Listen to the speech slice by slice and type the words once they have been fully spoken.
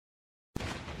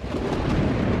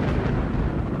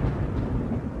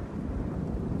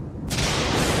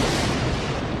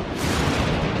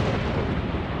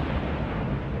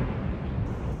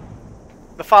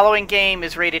following game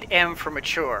is rated M for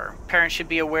mature. Parents should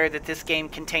be aware that this game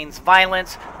contains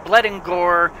violence, blood and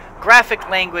gore, graphic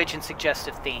language, and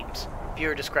suggestive themes.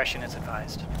 Viewer discretion is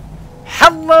advised.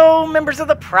 Hello, members of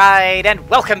the Pride, and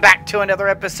welcome back to another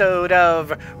episode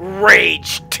of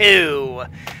Rage 2.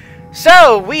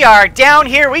 So, we are down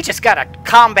here. We just got a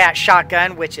combat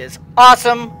shotgun, which is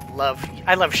awesome.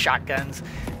 I love shotguns.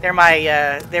 They're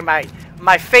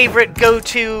my favorite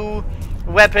go-to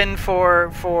weapon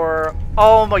for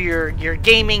all your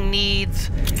gaming needs.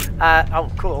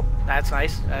 Oh, cool. That's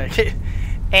nice.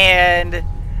 And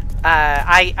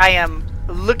I am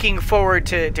looking forward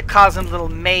to causing a little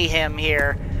mayhem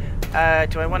here.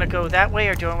 Do I want to go that way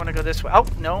or do I want to go this way? Oh,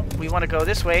 no. We want to go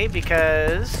this way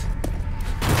because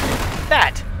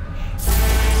that.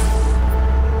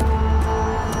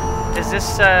 Does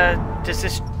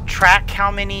this track how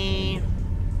many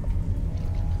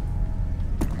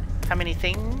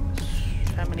things?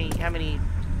 How many?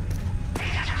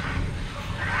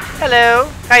 Hello,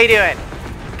 how you doing?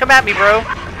 Come at me, bro.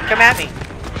 Come at me.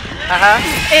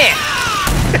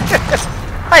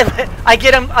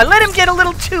 I let him get a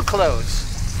little too close.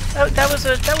 That was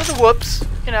a whoops.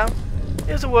 You know,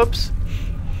 it was a whoops.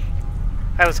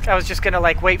 I was just gonna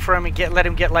like wait for him and let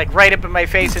him get like right up in my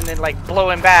face and then like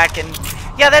blow him back, and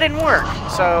yeah, that didn't work.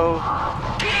 So.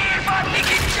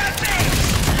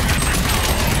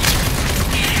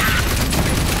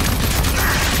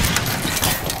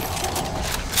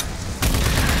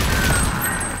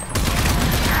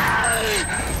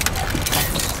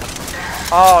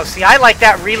 Oh, see, I like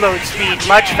that reload speed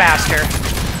much faster.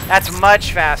 That's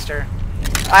much faster.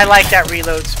 I like that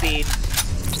reload speed.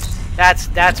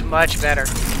 That's much better.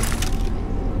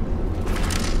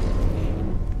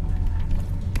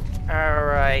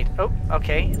 Alright. Oh,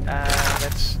 okay.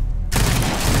 Let's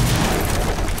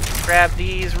grab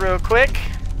these real quick.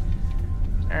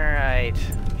 Alright.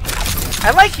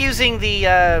 I like using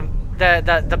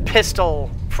the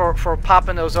pistol for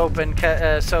popping those open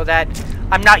so that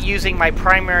I'm not using my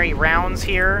primary rounds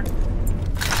here.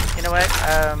 You know what?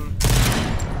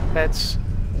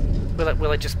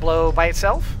 Will it just blow by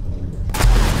itself?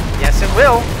 Yes, it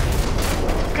will.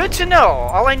 Good to know.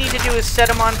 All I need to do is set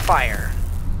them on fire.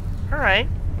 Alright.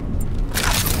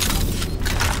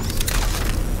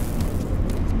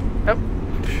 Oh.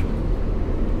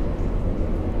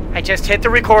 I just hit the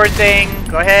record thing.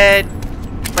 Go ahead.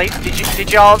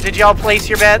 Did y'all place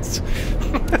your bets?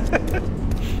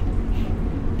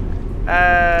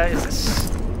 Is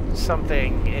this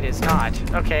something? It is not.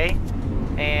 Okay.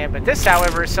 But this,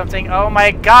 however, is something. Oh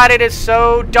my god, it is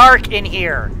so dark in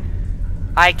here.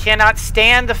 I cannot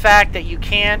stand the fact that you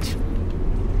can't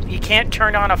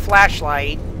turn on a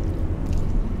flashlight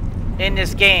in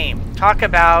this game. Talk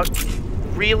about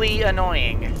really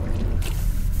annoying.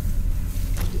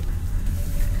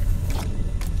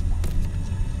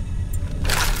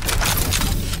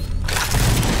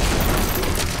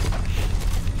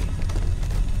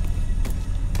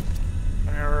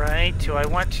 Alright, do I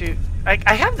want to...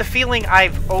 I have the feeling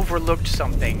I've overlooked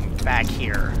something back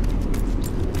here.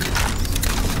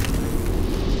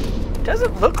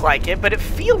 Doesn't look like it, but it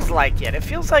feels like it. It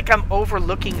feels like I'm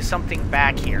overlooking something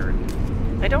back here.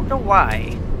 I don't know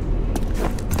why.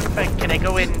 Can I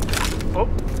go in? Oh.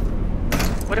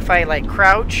 What if I, like,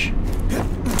 crouch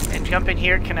and jump in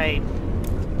here? Can I...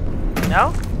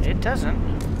 No, it doesn't.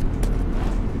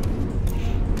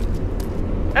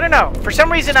 I don't know. For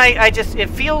some reason, it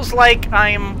feels like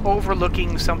I'm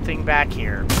overlooking something back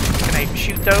here. Can I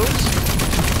shoot those?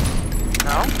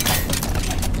 No?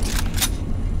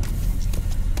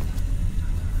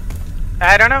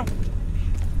 I don't know.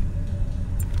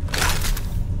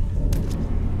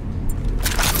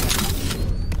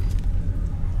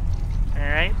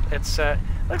 Alright, it's,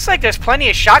 looks like there's plenty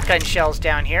of shotgun shells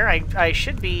down here. I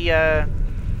should be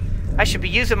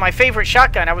using my favorite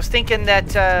shotgun. I was thinking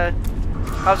that,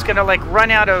 I was gonna, like, run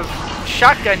out of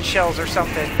shotgun shells or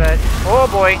something, but... Oh,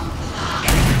 boy.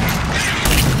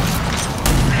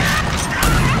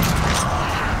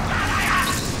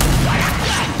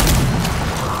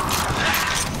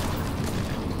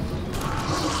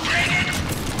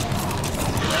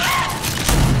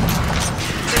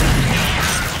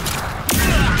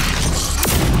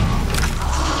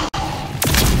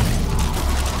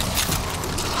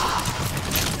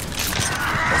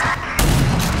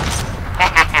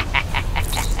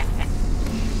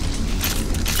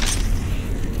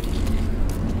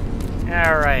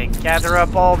 Alright, gather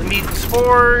up all the mutant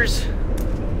spores.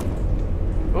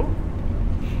 Ooh.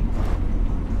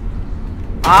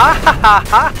 Ah ha ha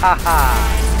ha ha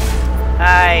ha!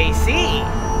 I see.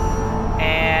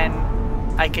 And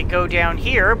I could go down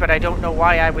here, but I don't know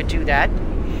why I would do that.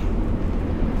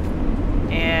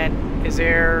 And is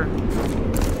there...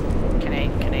 Can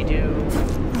I do...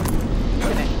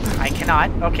 I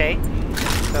cannot. Okay.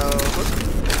 So...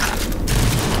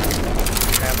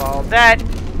 Grab all that.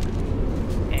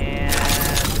 And...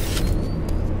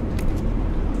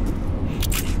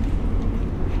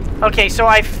 Okay,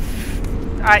 so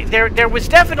there was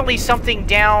definitely something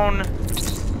down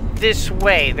this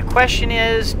way. The question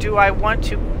is, do I want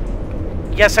to...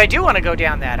 Yes, I do want to go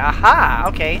down that. Aha!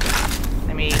 Okay.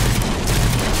 Let me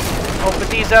open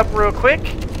these up real quick.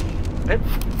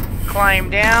 Climb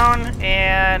down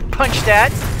and punch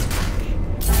that.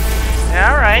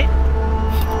 Alright.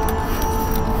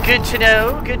 Good to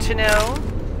know, good to know.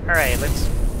 Alright, let's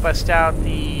bust out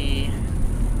the...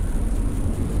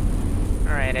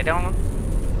 Alright, I don't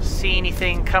see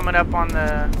anything coming up on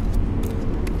the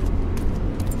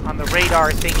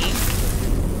radar thingy.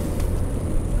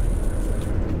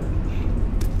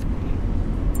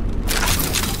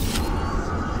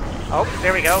 Oh,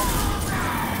 there we go.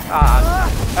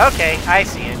 Okay, I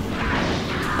see it.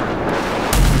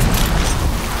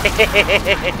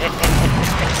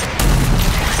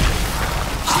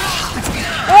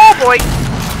 Oh boy!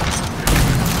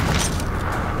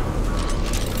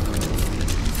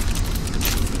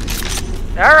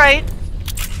 Alright.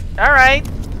 Alright.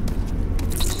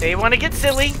 They want to get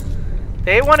silly.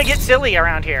 They want to get silly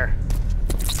around here.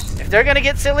 If they're going to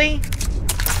get silly,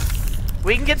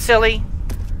 we can get silly.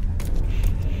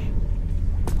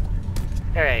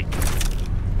 Alright.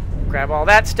 Grab all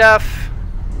that stuff.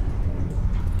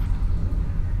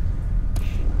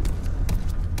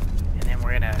 And then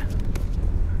we're gonna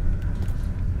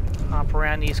hop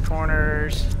around these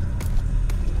corners.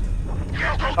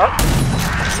 Oh!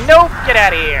 Nope! Get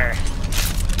out of here!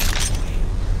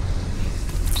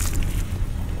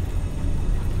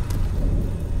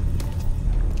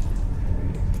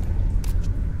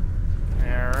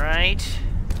 Alright.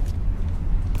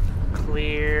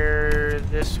 Clear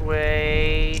this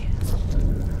way.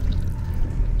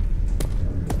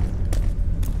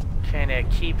 Kind of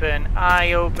keep an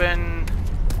eye open.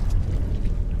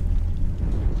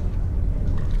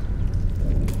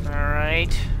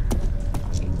 Alright.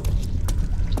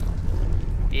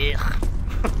 Ugh.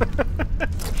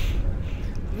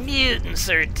 Mutants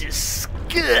are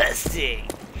disgusting.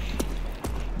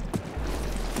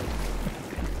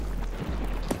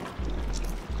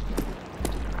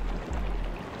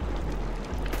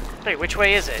 Wait, which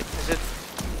way is it? Is it...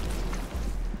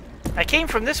 I came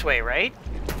from this way, right?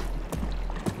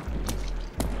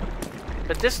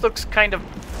 But this looks kind of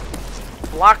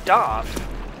blocked off.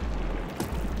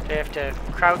 Do I have to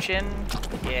crouch in?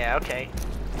 Yeah, okay.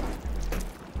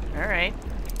 Alright.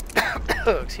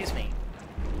 Oh, excuse me.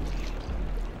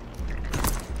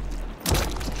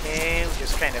 Okay, we'll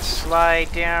just kind of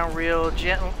slide down real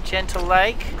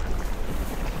gentle-like.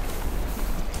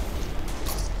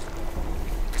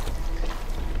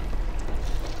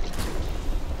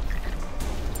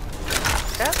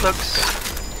 That looks...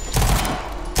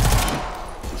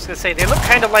 I was gonna say, they look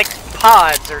kind of like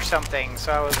pods or something,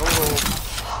 so I was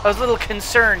a little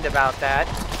concerned about that.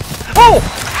 Oh!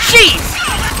 Jeez!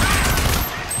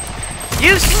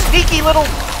 You sneaky little...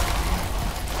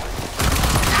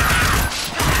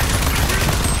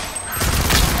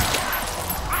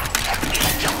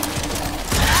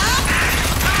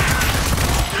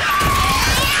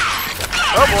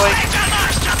 Oh boy.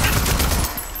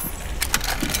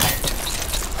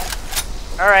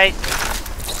 Alright.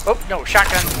 Oh, no,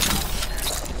 shotgun.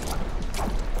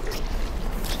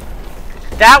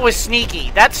 That was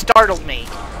sneaky. That startled me.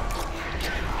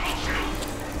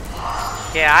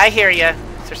 Yeah, I hear ya.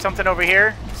 Is there something over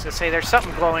here? I was gonna say there's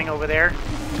something glowing over there.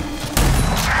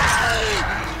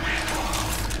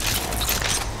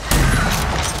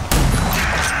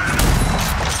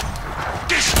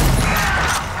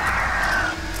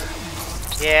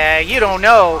 Yeah, you don't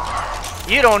know.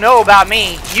 You don't know about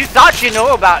me. You thought you knew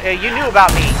about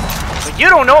me, but you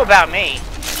don't know about me.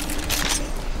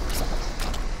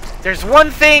 There's one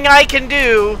thing I can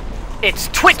do. It's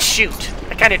twitch shoot.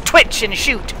 I kind of twitch and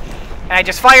shoot, and I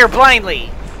just fire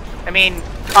blindly. I mean,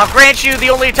 I'll grant you the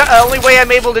only way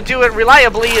I'm able to do it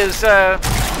reliably is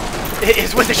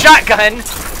with a shotgun.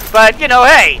 But you know,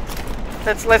 hey,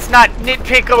 let's not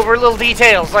nitpick over little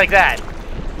details like that.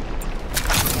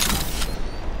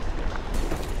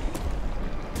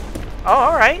 Oh,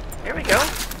 all right. There we go.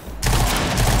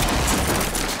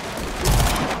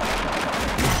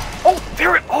 Oh,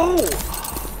 there it... Oh!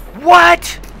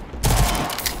 What?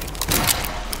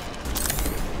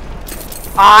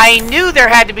 I knew there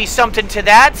had to be something to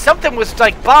that. Something was,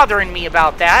 like, bothering me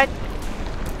about that.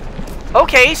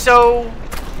 Okay, so...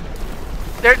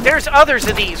 There's others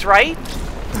of these, right?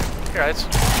 Here, let's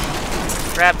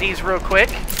grab these real quick.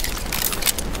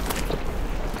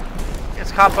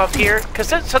 Let's hop up here.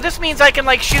 So this means I can,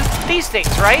 like, shoot these things,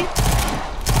 right?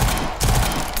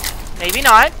 Maybe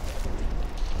not.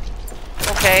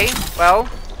 Okay, well,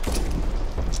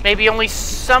 maybe only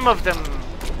some of them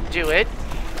do it.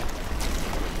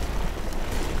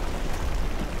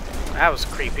 That was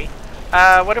creepy.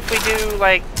 What if we do,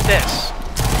 like, this?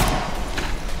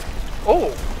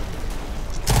 Oh!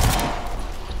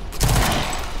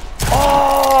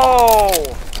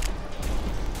 Oh!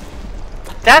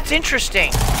 That's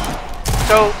interesting.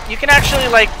 So, you can actually,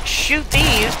 like, shoot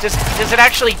these. Does it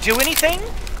actually do anything?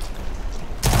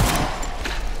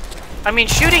 I mean,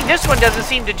 shooting this one doesn't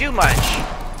seem to do much.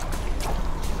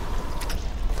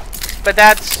 But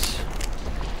that's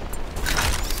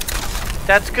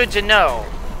good to know.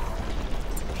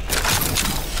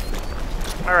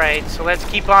 Alright, so let's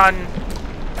keep on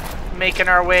making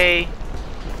our way.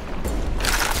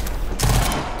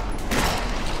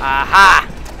 Aha!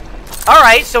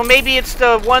 Alright, so maybe it's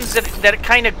the ones that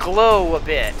kind of glow a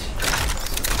bit.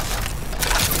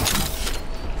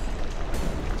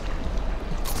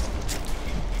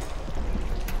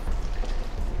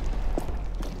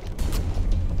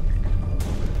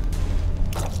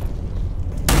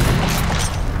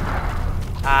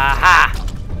 Aha!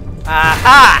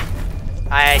 Aha!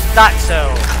 I thought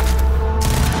so.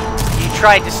 You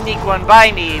tried to sneak one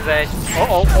by me, but...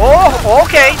 Oh,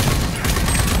 okay.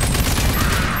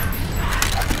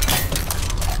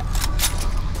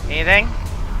 Anything?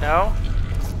 No?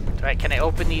 Can I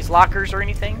open these lockers or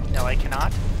anything? No, I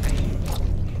cannot.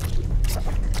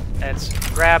 Let's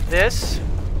grab this.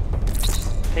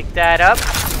 Pick that up.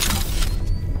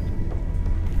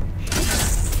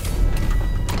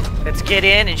 Let's get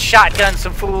in and shotgun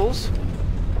some fools.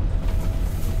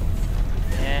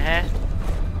 Uh-huh.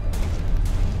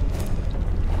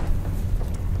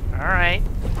 Alright.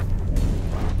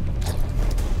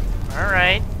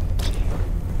 Alright.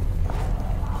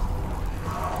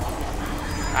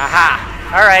 Aha!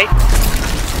 Alright.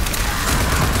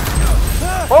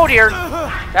 Oh dear!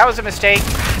 That was a mistake.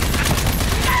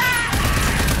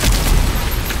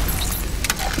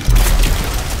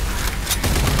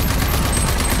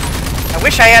 I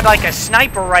wish I had like a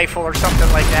sniper rifle or something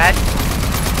like that.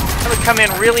 That would come in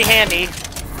really handy.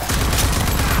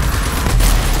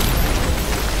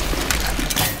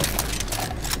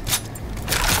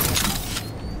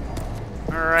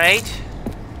 Alright.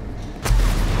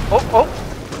 Oh!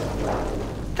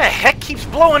 What the heck keeps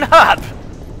blowing up?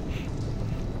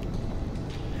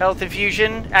 Health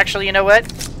infusion. Actually, you know what?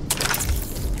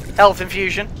 Health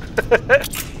infusion.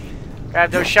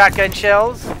 Grab those shotgun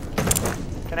shells.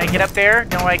 Can I get up there?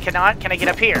 No, I cannot. Can I get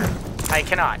up here? I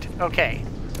cannot. Okay.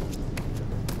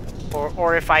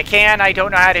 Or if I can, I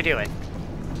don't know how to do it.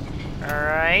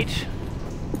 Alright.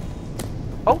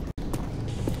 Oh!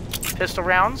 Pistol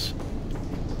rounds.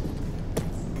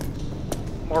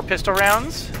 More pistol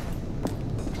rounds.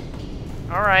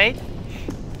 Alright.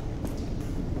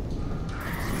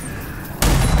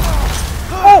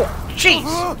 Oh! Jeez!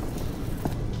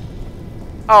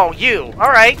 Oh, you.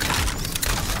 Alright.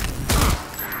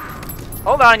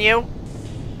 Hold on, you.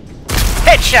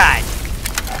 Headshot!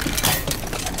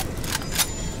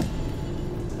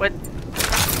 What?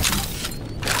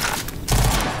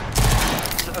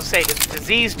 I'll say, does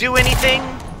these do anything?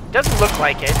 Doesn't look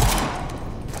like it.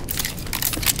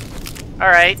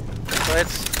 Alright, so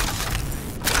let's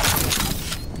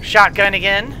shotgun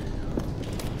again.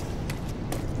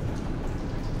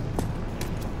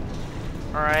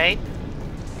 Alright.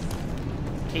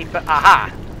 Keep...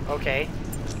 Aha! Okay.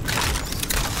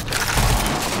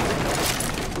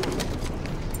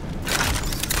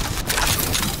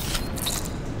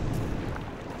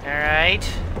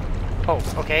 Alright. Oh,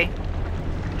 okay.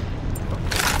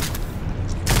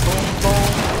 Boom,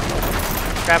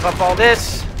 boom. Grab up all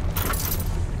this.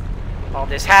 All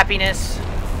this happiness.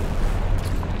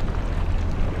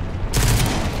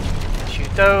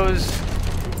 Shoot those.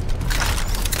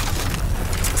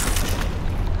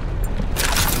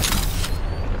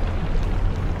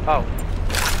 Oh.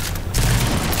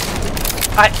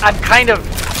 I'm kind of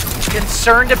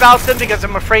concerned about them because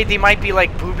I'm afraid they might be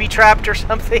like booby-trapped or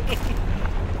something.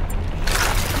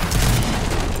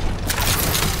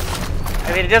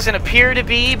 I mean, it doesn't appear to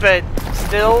be, but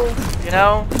still, you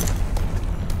know,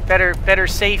 better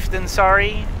safe than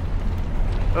sorry.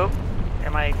 Oh,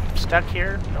 am I stuck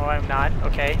here? No, I'm not.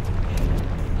 Okay.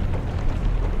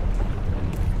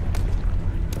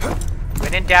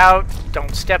 When in doubt,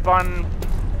 don't step on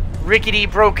rickety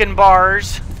broken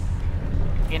bars.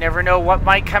 You never know what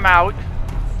might come out.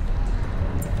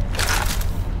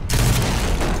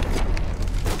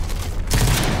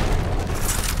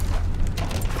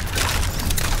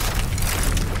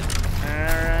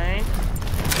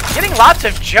 lots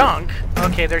of junk.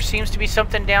 Okay, there seems to be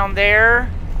something down there.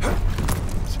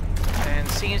 And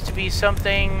seems to be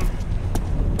something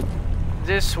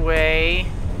this way.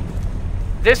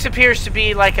 This appears to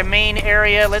be like a main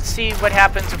area. Let's see what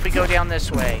happens if we go down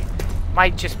this way.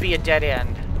 Might just be a dead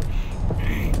end.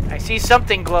 I see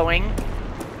something glowing,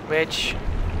 which...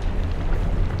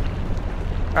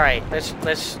 Alright,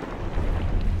 let's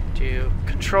do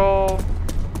control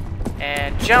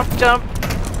and jump dump.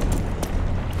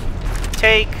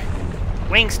 Take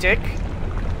wing stick.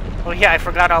 Oh yeah, I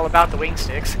forgot all about the wing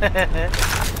sticks.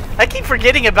 I keep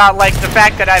forgetting about like the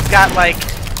fact that I've got like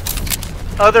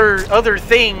other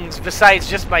things besides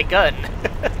just my gun.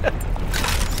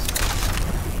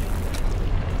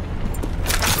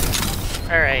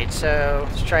 Alright, so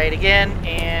let's try it again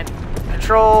and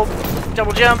control,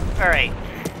 double jump. Alright.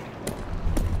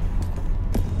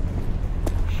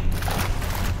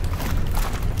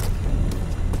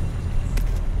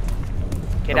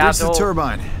 Get out the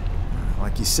turbine.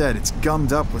 Like you said, it's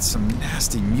gummed up with some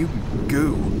nasty mutant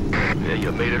goo. Yeah,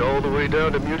 you made it all the way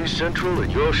down to Mutant Central and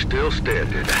you're still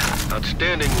standing.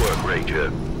 Outstanding work,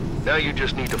 Ranger. Now you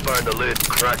just need to find the lid and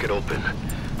crack it open. I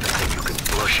think you can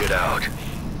flush it out.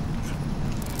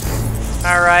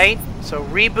 Alright, so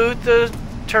reboot the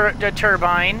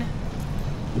turbine.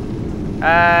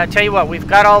 Tell you what, we've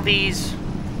got all these...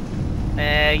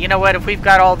 you know what, if we've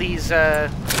got all these...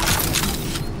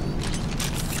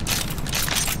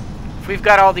 if we've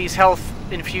got all these health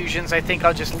infusions, I think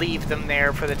I'll just leave them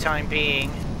there for the time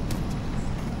being.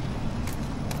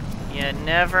 You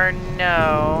never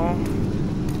know.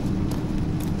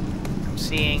 I'm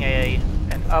seeing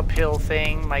an uphill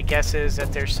thing. My guess is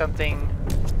that there's something...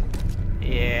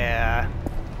 Yeah.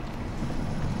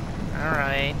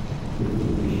 Alright.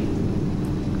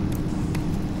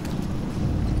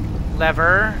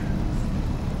 Lever.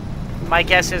 My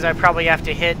guess is I probably have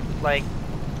to hit, like...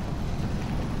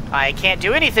 I can't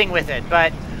do anything with it,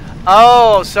 but...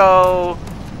 Oh, so...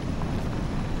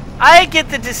 I get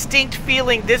the distinct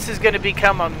feeling this is going to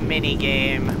become a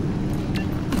mini-game.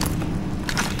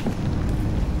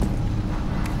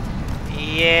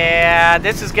 Yeah,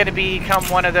 this is going to become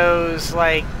one of those,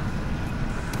 like...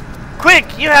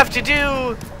 Quick, you have to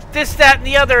do this, that, and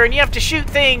the other, and you have to shoot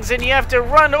things, and you have to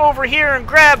run over here and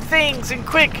grab things, and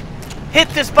quick, hit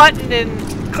this button,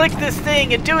 and... click this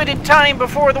thing and do it in time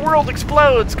before the world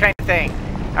explodes, kind of thing.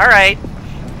 Alright.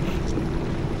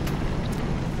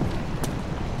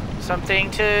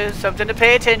 Something to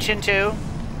pay attention to.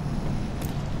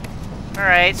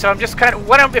 Alright, so I'm just kind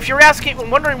of if you're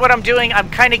wondering what I'm doing, I'm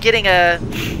kind of getting a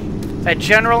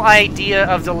general idea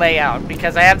of the layout,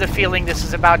 because I have the feeling this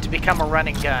is about to become a run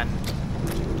and gun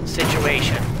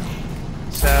situation.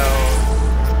 So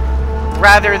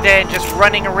rather than just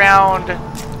running around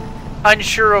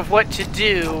unsure of what to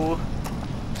do,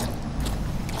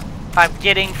 I'm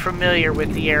getting familiar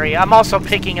with the area. I'm also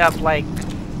picking up like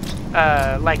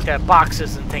the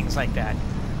boxes and things like that.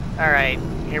 Alright,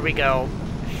 here we go.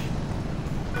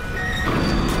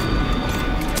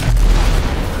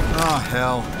 Oh,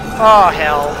 hell. Oh,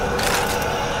 hell.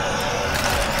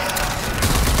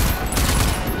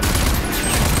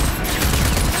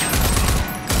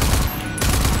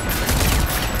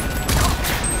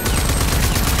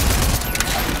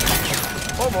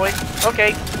 Oh boy.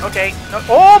 Okay. Okay. No.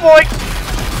 Oh boy.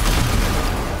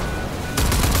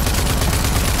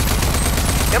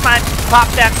 Come on. Pop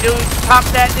that dude. Pop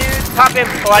that dude. Pop him.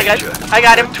 Oh, I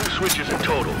got him. 2 switches in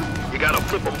total. You gotta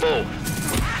flip them both.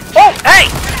 Oh, hey!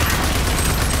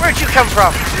 Where'd you come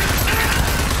from?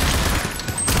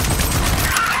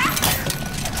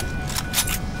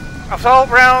 Assault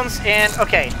rounds and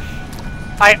okay.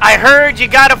 I heard you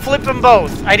gotta flip them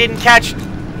both. I didn't catch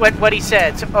what he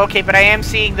said. So, okay, but I am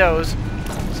seeing those.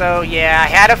 So yeah, I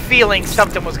had a feeling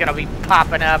something was gonna be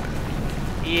popping up.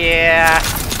 Yeah.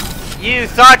 You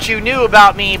thought you knew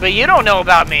about me, but you don't know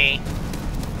about me.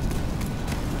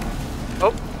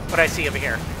 Oh, what I see over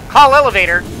here? Call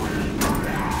elevator.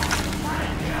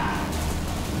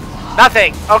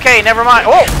 Nothing. Okay, never mind.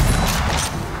 Oh!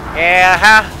 Yeah,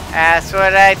 huh? That's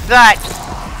what I thought.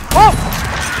 Oh!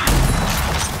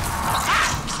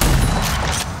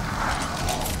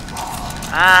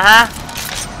 Uh-huh.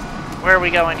 Where are we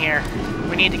going here?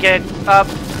 We need to get up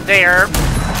there.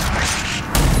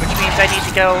 Which means I need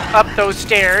to go up those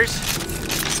stairs.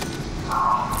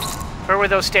 Where were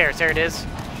those stairs? There it is.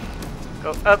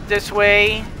 Go up this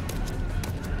way.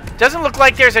 Doesn't look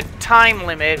like there's a time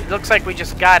limit. It looks like we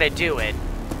just gotta do it.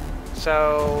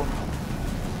 So...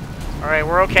 Alright,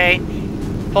 we're okay.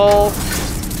 Pull.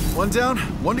 One down,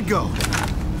 one to go.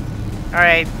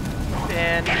 Alright.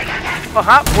 And...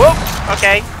 Uh-huh. Whoop!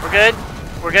 Okay, we're good.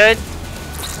 We're good.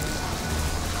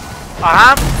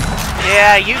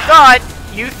 Yeah, you thought.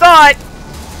 You thought.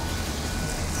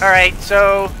 Alright,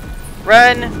 so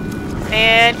run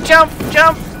and jump,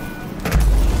 jump.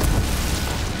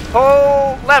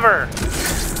 Pull lever.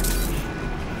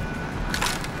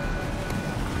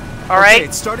 Alright. Okay,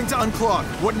 it's starting to unclog.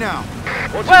 What now?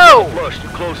 Once Whoa! it's flushed, you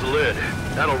close the lid.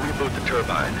 That'll reboot the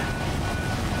turbine.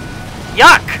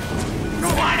 Yuck!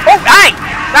 Oh, hey!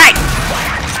 Hey!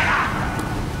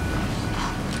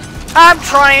 I'm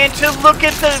trying to look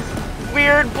at the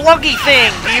weird bluggy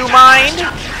thing. Do you mind?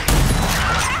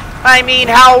 I mean,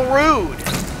 how rude.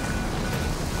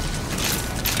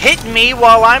 Hitting me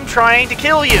while I'm trying to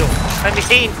kill you. I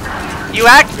mean, you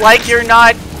act like you're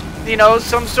not, you know,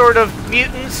 some sort of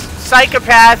mutant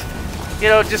psychopath, you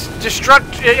know, just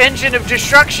engine of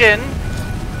destruction,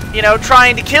 you know,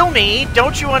 trying to kill me.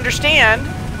 Don't you understand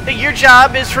that your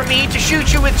job is for me to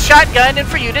shoot you with a shotgun and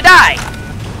for you to die?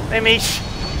 I mean,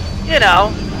 you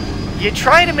know, you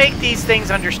try to make these things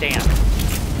understand.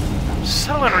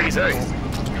 So unreasonable.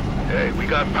 Hey, we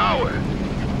got power.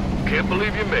 Can't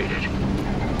believe you made it.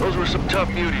 Those were some tough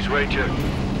muties, Ranger.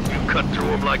 You cut through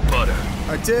them like butter.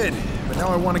 I did, but now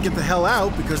I want to get the hell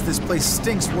out because this place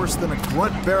stinks worse than a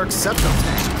grunt barrack septum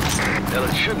tank. Well,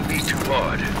 it shouldn't be too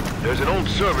hard. There's an old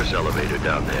service elevator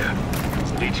down there.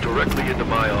 Leads directly into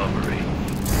my armory.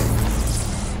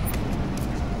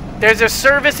 There's a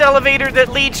service elevator that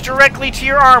leads directly to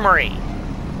your armory.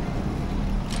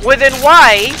 Well, then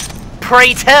why,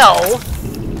 pray tell,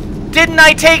 didn't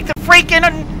I take the freaking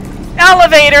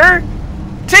elevator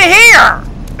to here?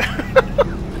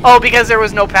 Oh, because there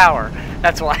was no power.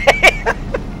 That's why.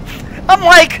 I'm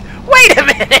like, wait a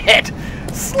minute!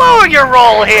 Slow your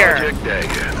roll here! Project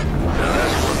Dagger. Now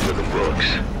that's one for the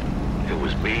books. It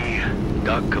was me,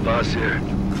 Doc Cavassier,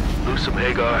 Lusum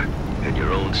Hagar, and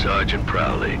your own Sergeant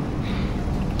Prowley.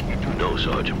 You do know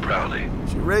Sergeant Prowley.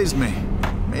 She raised me.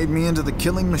 Made me into the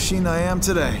killing machine I am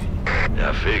today.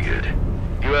 I figured.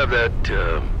 You have that,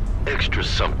 extra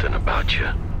something about you.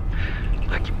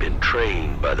 Like you've been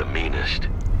trained by the meanest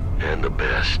and the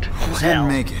best. She didn't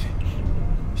make it.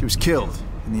 She was killed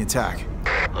in the attack.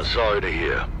 I'm sorry to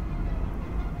hear.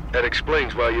 That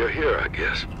explains why you're here, I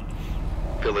guess.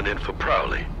 Filling in for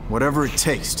Prowley. Whatever it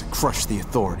takes to crush the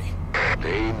authority.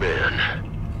 Amen.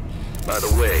 By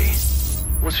the way,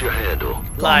 what's your handle?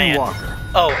 Lion. Walker.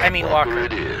 Oh, I mean Walker.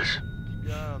 It is.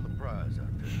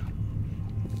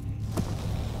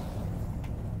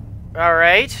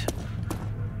 Alright.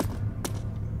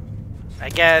 I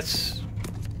guess.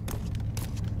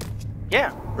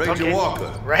 Yeah. Ranger okay.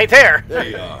 Walker. Right there. There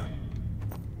you are.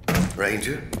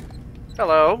 Ranger?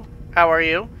 Hello. How are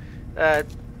you?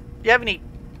 You have any...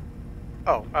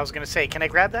 Oh, I was going to say, can I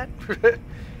grab that?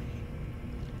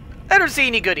 I don't see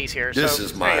any goodies here, This so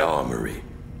is my armory.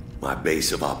 My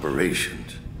base of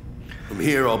operations. From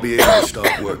here, I'll be able to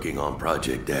start working on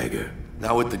Project Dagger.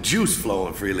 Now, with the juice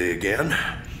flowing freely again,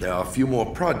 there are a few more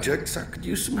projects I could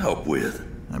use some help with.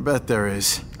 I bet there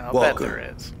is. I'll Walker, bet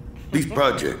there is. These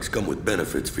projects come with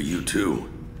benefits for you, too.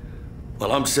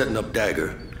 While I'm setting up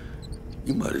Dagger,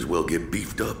 you might as well get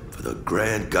beefed up for the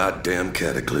grand goddamn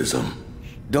cataclysm.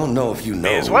 Don't know if you know,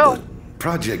 as well. but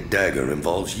Project Dagger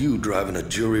involves you driving a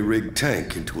jury-rigged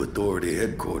tank into Authority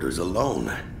headquarters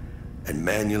alone and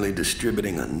manually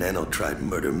distributing a nanotrite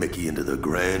murder Mickey into the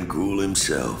Grand Ghoul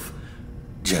himself,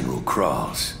 General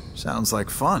Cross. Sounds like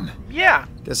fun. Yeah.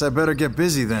 Guess I better get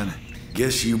busy then.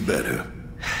 Guess you better.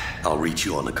 I'll reach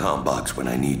you on the comm box when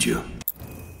I need you.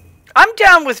 I'm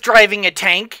down with driving a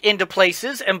tank into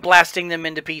places and blasting them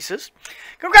into pieces.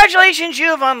 Congratulations, you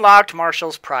have unlocked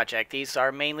Marshall's project. These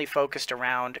are mainly focused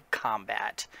around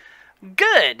combat.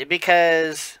 Good,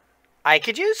 because I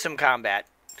could use some combat.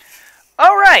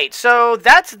 Alright, so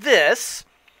that's this.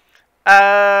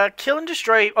 Kill and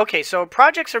destroy. Okay, so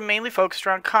projects are mainly focused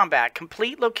around combat.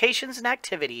 Complete locations and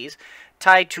activities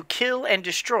tied to kill and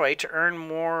destroy to earn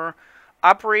more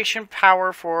operation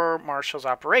power for Marshall's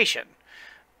operation.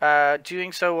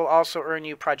 Doing so will also earn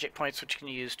you project points, which you can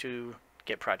use to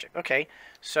get project. Okay,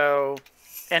 so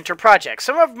enter projects.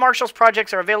 Some of Marshall's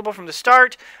projects are available from the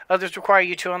start. Others require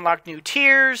you to unlock new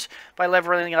tiers by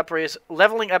leveling up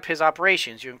his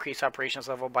operations. You increase operations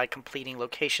level by completing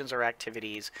locations or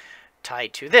activities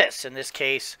tied to this. In this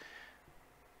case,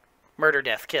 murder,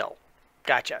 death, kill.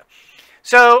 Gotcha.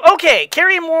 So, okay,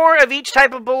 carry more of each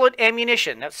type of bullet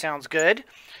ammunition. That sounds good.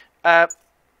 Up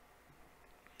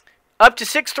to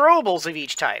 6 throwables of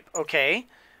each type. Okay.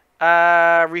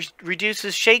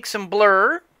 Reduces shakes and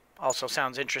blur. Also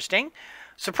sounds interesting.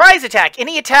 Surprise attack.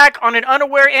 Any attack on an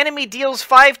unaware enemy deals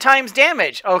 5 times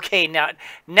damage. Okay, now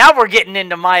we're getting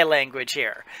into my language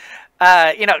here.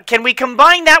 You know, can we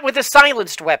combine that with a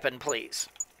silenced weapon, please?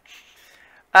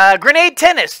 Grenade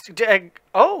tennis.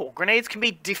 Grenades can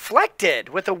be deflected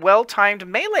with a well-timed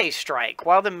melee strike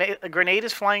while the grenade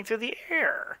is flying through the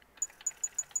air.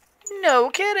 No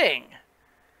kidding.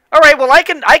 All right, well,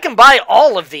 I can buy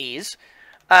all of these.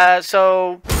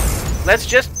 So let's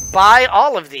just buy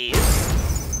all of these.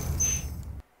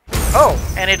 Oh,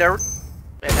 and it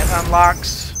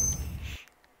unlocks.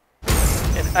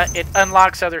 It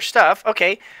unlocks other stuff.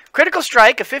 Okay, critical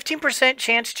strike, a 15%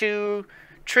 chance to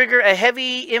trigger a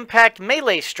heavy impact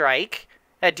melee strike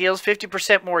that deals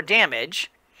 50% more damage,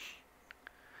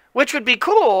 which would be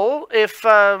cool if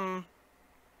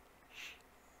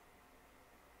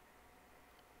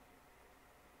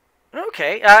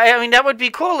okay, I mean, that would be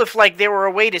cool if, like, there were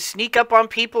a way to sneak up on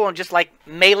people and just, like,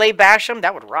 melee bash them.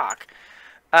 That would rock.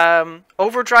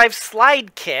 Overdrive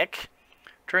slide kick.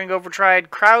 During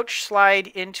overdrive, crouch slide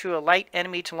into a light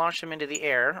enemy to launch them into the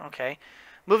air. Okay.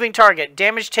 Moving target.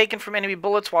 Damage taken from enemy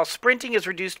bullets while sprinting is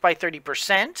reduced by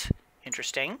 30%.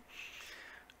 Interesting.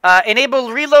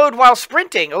 Enable reload while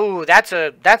sprinting. Oh,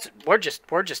 we're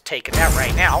just taking that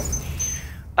right now.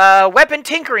 Weapon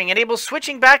tinkering enables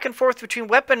switching back and forth between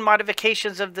weapon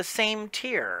modifications of the same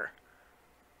tier.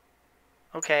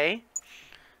 Okay.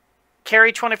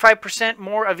 Carry 25%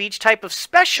 more of each type of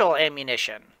special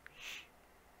ammunition.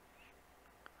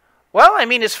 Well, I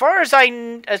mean, as far as I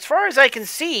can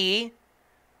see,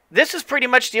 this is pretty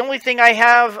much the only thing I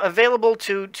have available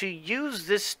to use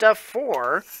this stuff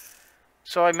for.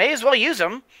 So I may as well use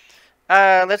them.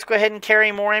 Let's go ahead and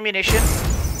carry more ammunition.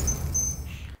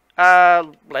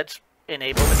 Let's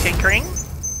enable the tinkering.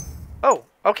 Oh,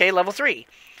 okay, level 3.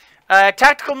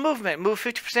 Tactical movement. Move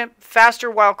 50%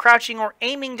 faster while crouching or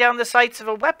aiming down the sights of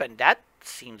a weapon. That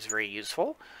seems very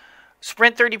useful.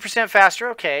 Sprint 30% faster.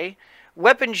 Okay.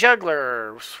 Weapon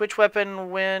juggler. Switch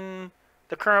weapon when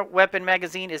the current weapon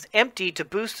magazine is empty to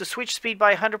boost the switch speed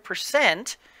by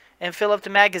 100% and fill up the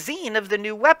magazine of the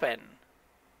new weapon.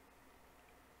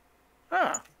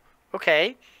 Huh.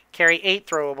 Okay. Carry 8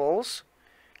 throwables.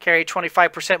 Carry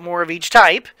 25% more of each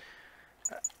type.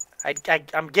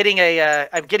 I'm getting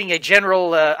a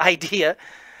general idea.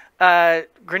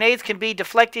 Grenades can be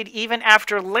deflected even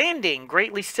after landing,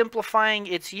 greatly simplifying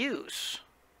its use.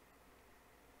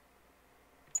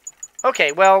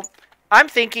 Okay, well, I'm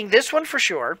thinking this one for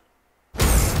sure. 8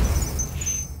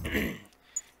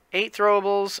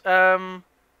 throwables.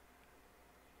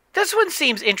 This one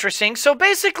seems interesting. So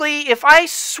basically, if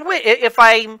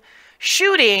I'm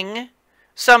shooting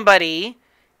somebody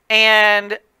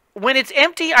and when it's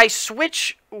empty, I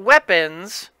switch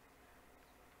weapons.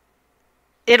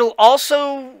 It'll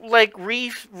also like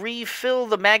refill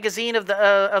the magazine of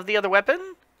the other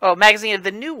weapon. Oh, magazine of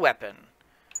the new weapon.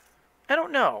 I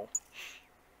don't know.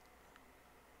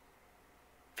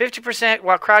 50%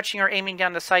 while crouching or aiming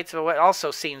down the sights of a weapon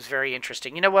also seems very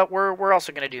interesting. You know what? We're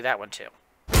also going to do that one too.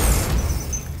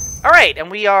 All right, and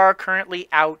we are currently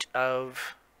out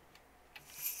of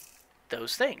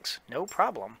those things. No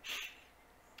problem.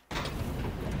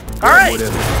 All right.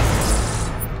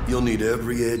 Whatever. You'll need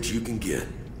every edge you can get.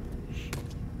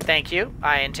 Thank you.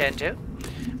 I intend to.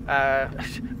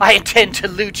 I intend to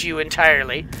loot you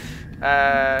entirely.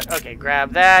 Okay,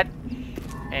 grab that.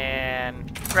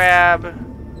 And grab...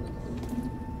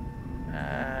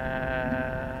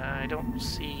 I don't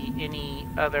see any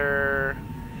other...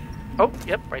 Oh,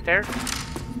 yep, right there.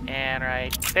 And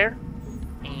right there.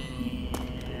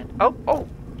 And... Oh!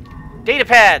 Data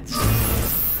pads!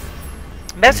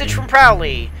 Message from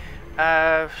Prowley.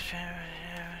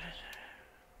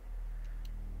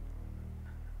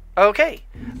 Okay.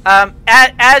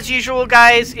 As usual,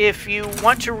 guys, if you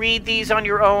want to read these on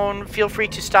your own, feel free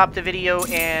to stop the video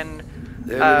and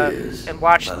there it is. And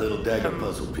watch my little dagger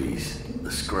puzzle piece,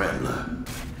 the Scrambler.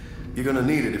 You're gonna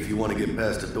need it if you want to get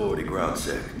past Authority ground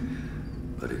sec,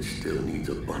 but it still needs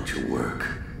a bunch of work.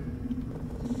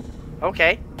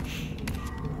 Okay.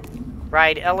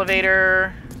 Ride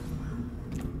elevator.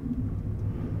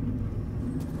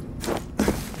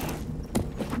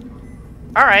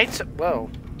 Alright, so, whoa.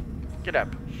 Get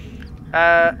up.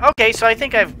 Okay, so I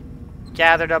think I've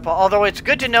gathered up, although it's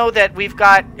good to know that we've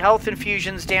got health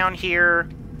infusions down here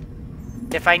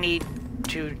if I need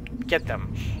to get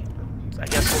them. So I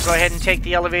guess we'll go ahead and take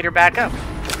the elevator back up.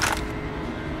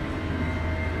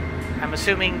 I'm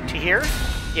assuming to here?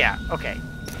 Yeah, okay.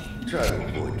 Try to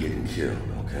avoid getting killed,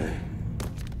 okay?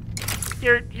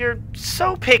 You're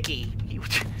so picky. You're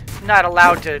not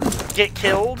allowed to get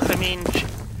killed. I mean,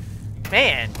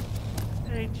 man.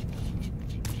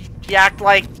 You act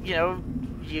like, you know,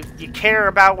 you care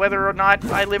about whether or not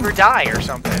I live or die or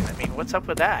something. I mean, what's up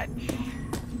with that?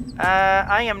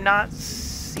 I am not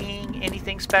seeing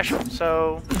anything special,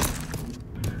 so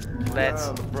let's...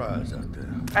 the prize out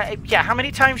there. Yeah, how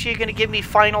many times are you going to give me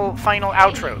final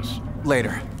outros?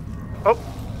 Later. Oh.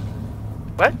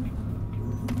 What?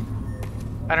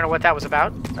 I don't know what that was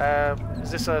about.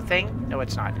 Is this a thing? No,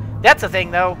 it's not. That's a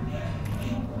thing, though.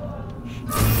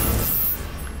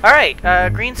 Alright,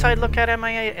 green side look at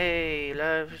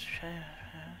MIA.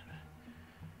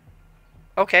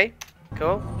 Okay,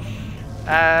 cool.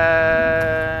 I'm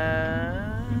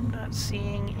not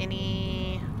seeing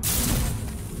any...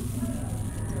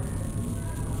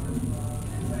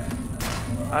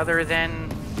 other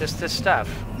than just this stuff.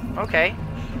 Okay.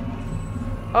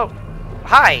 Oh,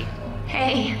 hi.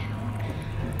 Hey,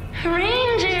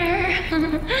 Ranger.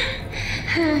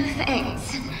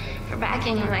 Thanks for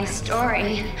backing my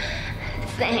story.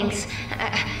 Thanks.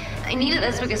 I needed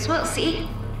this because, well, see,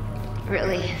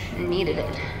 really needed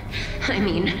it. I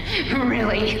mean,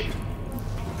 really.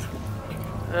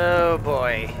 Oh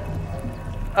boy.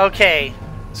 Okay,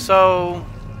 so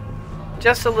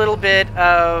just a little bit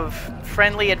of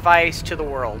friendly advice to the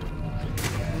world.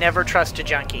 Never trust a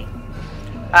junkie.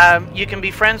 You can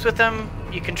be friends with them,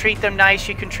 you can treat them nice,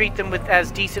 you can treat them as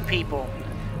decent people,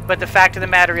 but the fact of the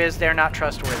matter is they're not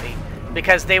trustworthy,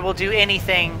 because they will do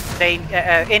anything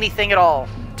at all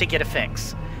to get a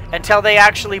fix. Until they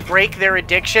actually break their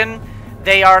addiction,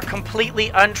 they are completely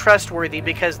untrustworthy,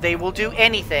 because they will do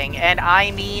anything, and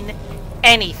I mean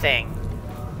anything,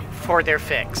 for their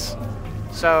fix.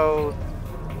 So,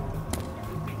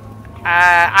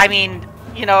 I mean,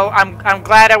 you know, I'm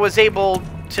glad I was able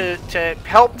to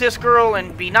help this girl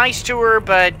and be nice to her,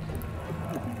 but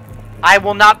I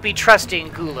will not be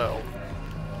trusting Gulo.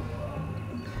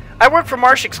 I work for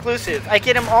Marsh Exclusive. I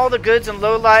get him all the goods and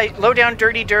low down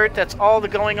dirty dirt. That's all the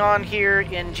going on here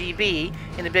in GB,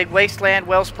 in the big wasteland,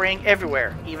 Wellspring,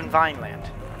 everywhere, even Vineland.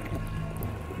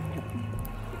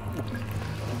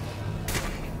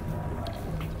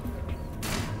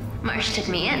 Marsh took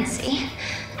me in, see?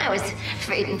 I was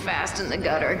fading fast in the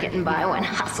gutter, getting by one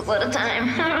hustle at a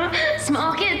time.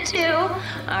 Small kid, too.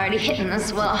 Already hitting the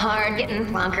swell hard, getting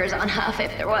plonkers on Huff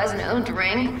if there was no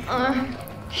drink.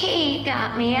 He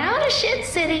got me out of Shit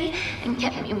City and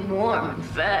kept me warm and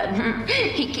fed.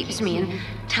 He keeps me in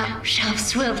top shelf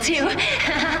swill, too.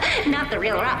 Not the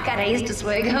real rock cut I used to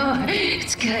swig. Oh,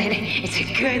 it's good. It's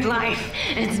a good life.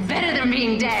 It's better than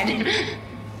being dead.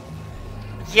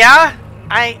 Yeah?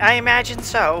 I imagine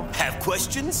so. Have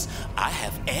questions? I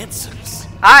have answers.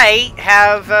 I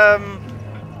have,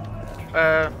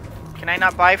 can I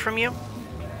not buy from you?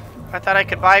 I thought I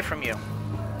could buy from you.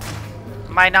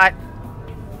 Am I not...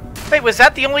 Wait, was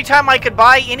that the only time I could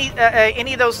buy any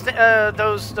of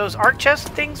those art chest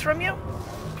things from you?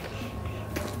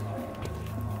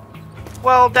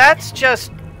 Well, that's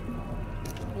just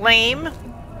lame.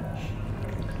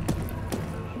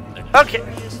 Okay.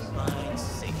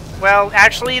 Well,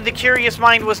 actually, the curious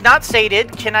mind was not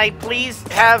sated. Can I please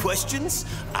have... questions?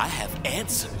 I have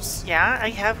answers. Yeah, I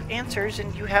have answers,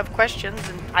 and you have questions,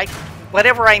 and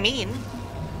whatever I mean.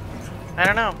 I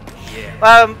don't know.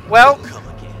 Yeah. Well...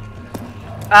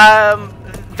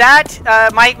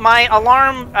 my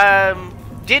alarm,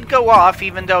 did go off,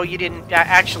 even though you didn't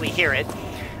actually hear it.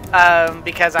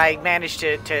 Because I managed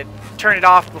to turn it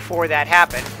off before that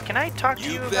happened. Can I talk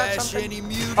to you about something?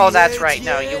 Oh, that's right.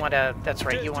 No, you wanna... That's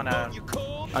right. You wanna...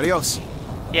 Adios.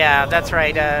 Yeah, that's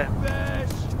right.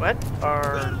 What?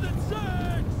 Or...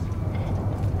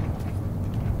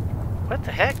 What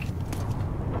the heck?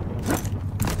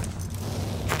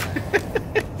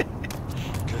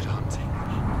 Good hunting.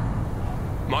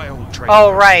 My old train.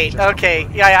 Oh, right. Okay.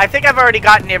 Yeah, I think I've already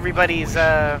gotten everybody's,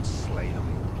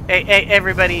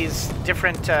 everybody's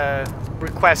different,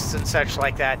 requests and such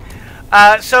like that.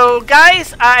 So,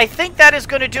 guys, I think that is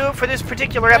going to do it for this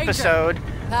particular episode.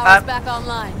 Power's back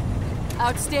online.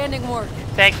 Outstanding work.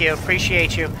 Thank you.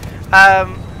 Appreciate you.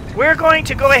 We're going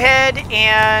to go ahead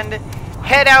and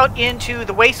head out into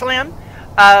the wasteland.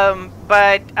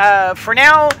 But for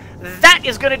now, that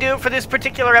is going to do it for this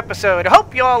particular episode. I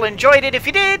hope you all enjoyed it. If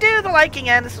you did, do the liking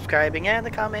and the subscribing and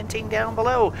the commenting down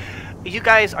below. You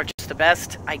guys are just the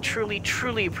best. I truly,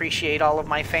 truly appreciate all of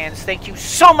my fans. Thank you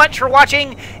so much for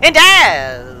watching. And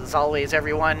as always,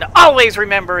 everyone, always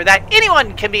remember that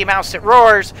anyone can be a mouse that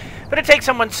roars, but it takes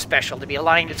someone special to be a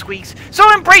lion that squeaks.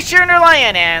 So embrace your inner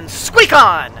lion and squeak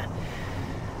on!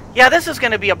 Yeah, this is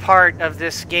going to be a part of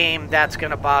this game that's going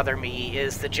to bother me,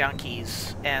 is the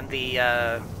junkies and the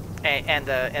and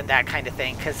that kind of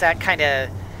thing, because that kind of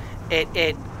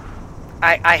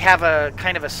I have a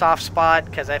kind of a soft spot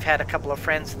because I've had a couple of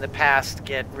friends in the past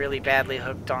get really badly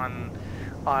hooked on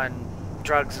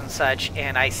drugs and such,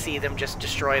 and I see them just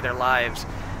destroy their lives.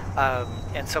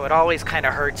 And so it always kind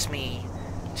of hurts me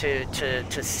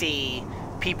to see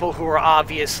people who are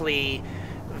obviously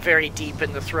very deep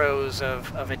in the throes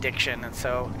of addiction, and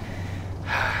so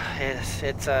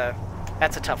that's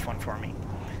a tough one for me.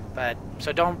 But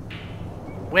so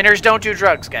winners don't do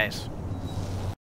drugs, guys.